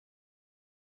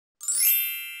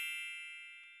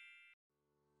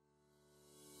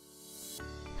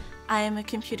I am a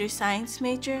computer science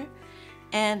major,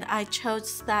 and I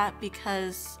chose that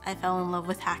because I fell in love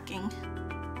with hacking.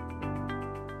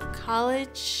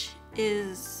 College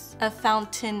is a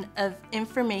fountain of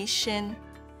information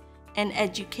and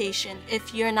education.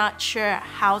 If you're not sure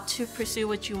how to pursue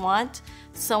what you want,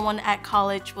 someone at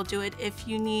college will do it. If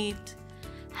you need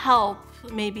help,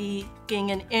 maybe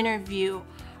getting an interview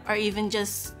or even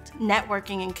just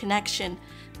networking and connection,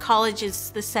 college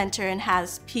is the center and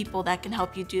has people that can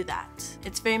help you do that.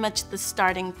 It's very much the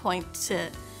starting point to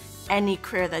any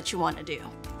career that you want to do.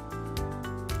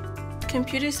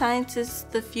 Computer science is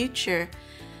the future.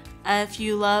 If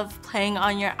you love playing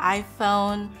on your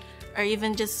iPhone or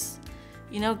even just,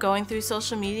 going through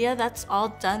social media, that's all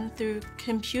done through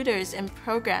computers and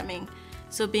programming.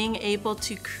 So being able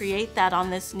to create that on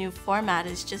this new format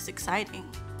is just exciting.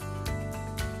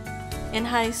 In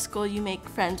high school, you make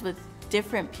friends with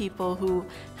different people who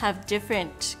have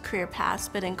different career paths,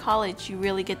 but in college, you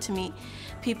really get to meet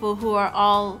people who are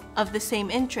all of the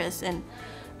same interests and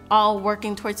all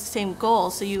working towards the same goal.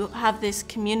 So you have this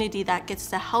community that gets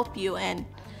to help you and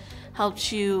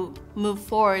helps you move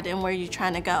forward in where you're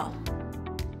trying to go.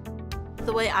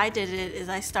 The way I did it is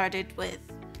I started with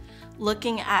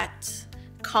looking at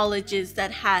colleges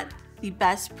that had the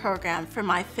best program for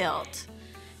my field.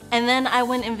 And then I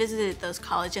went and visited those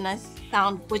colleges and I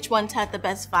found which ones had the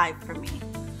best vibe for me.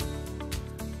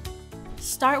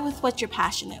 Start with what you're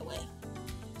passionate with.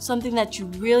 Something that you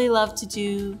really love to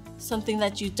do, something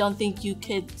that you don't think you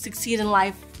could succeed in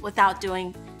life without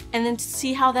doing, and then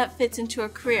see how that fits into a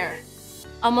career.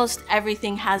 Almost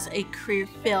everything has a career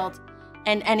field,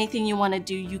 and anything you want to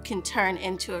do, you can turn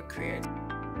into a career.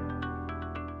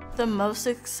 The most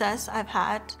success I've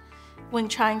had when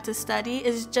trying to study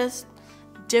is just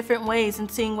different ways and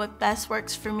seeing what best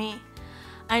works for me.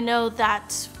 I know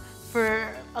that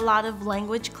for a lot of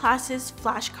language classes,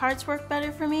 flashcards work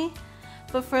better for me,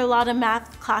 but for a lot of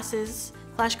math classes,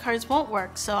 flashcards won't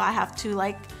work, so I have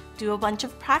to do a bunch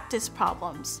of practice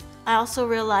problems. I also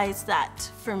realized that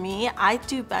for me, I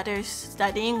do better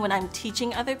studying when I'm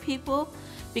teaching other people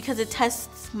because it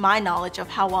tests my knowledge of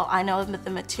how well I know the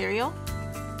material.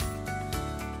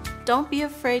 Don't be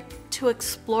afraid to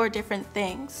explore different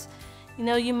things.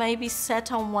 You may be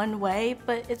set on one way,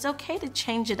 but it's okay to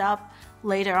change it up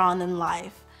later on in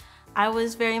life. I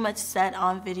was very much set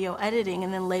on video editing,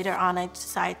 and then later on I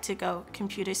decided to go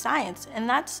computer science, and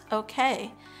that's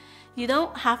okay. You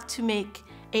don't have to make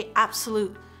an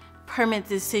absolute permanent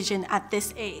decision at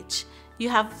this age. You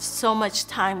have so much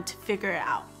time to figure it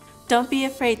out. Don't be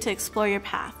afraid to explore your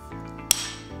path.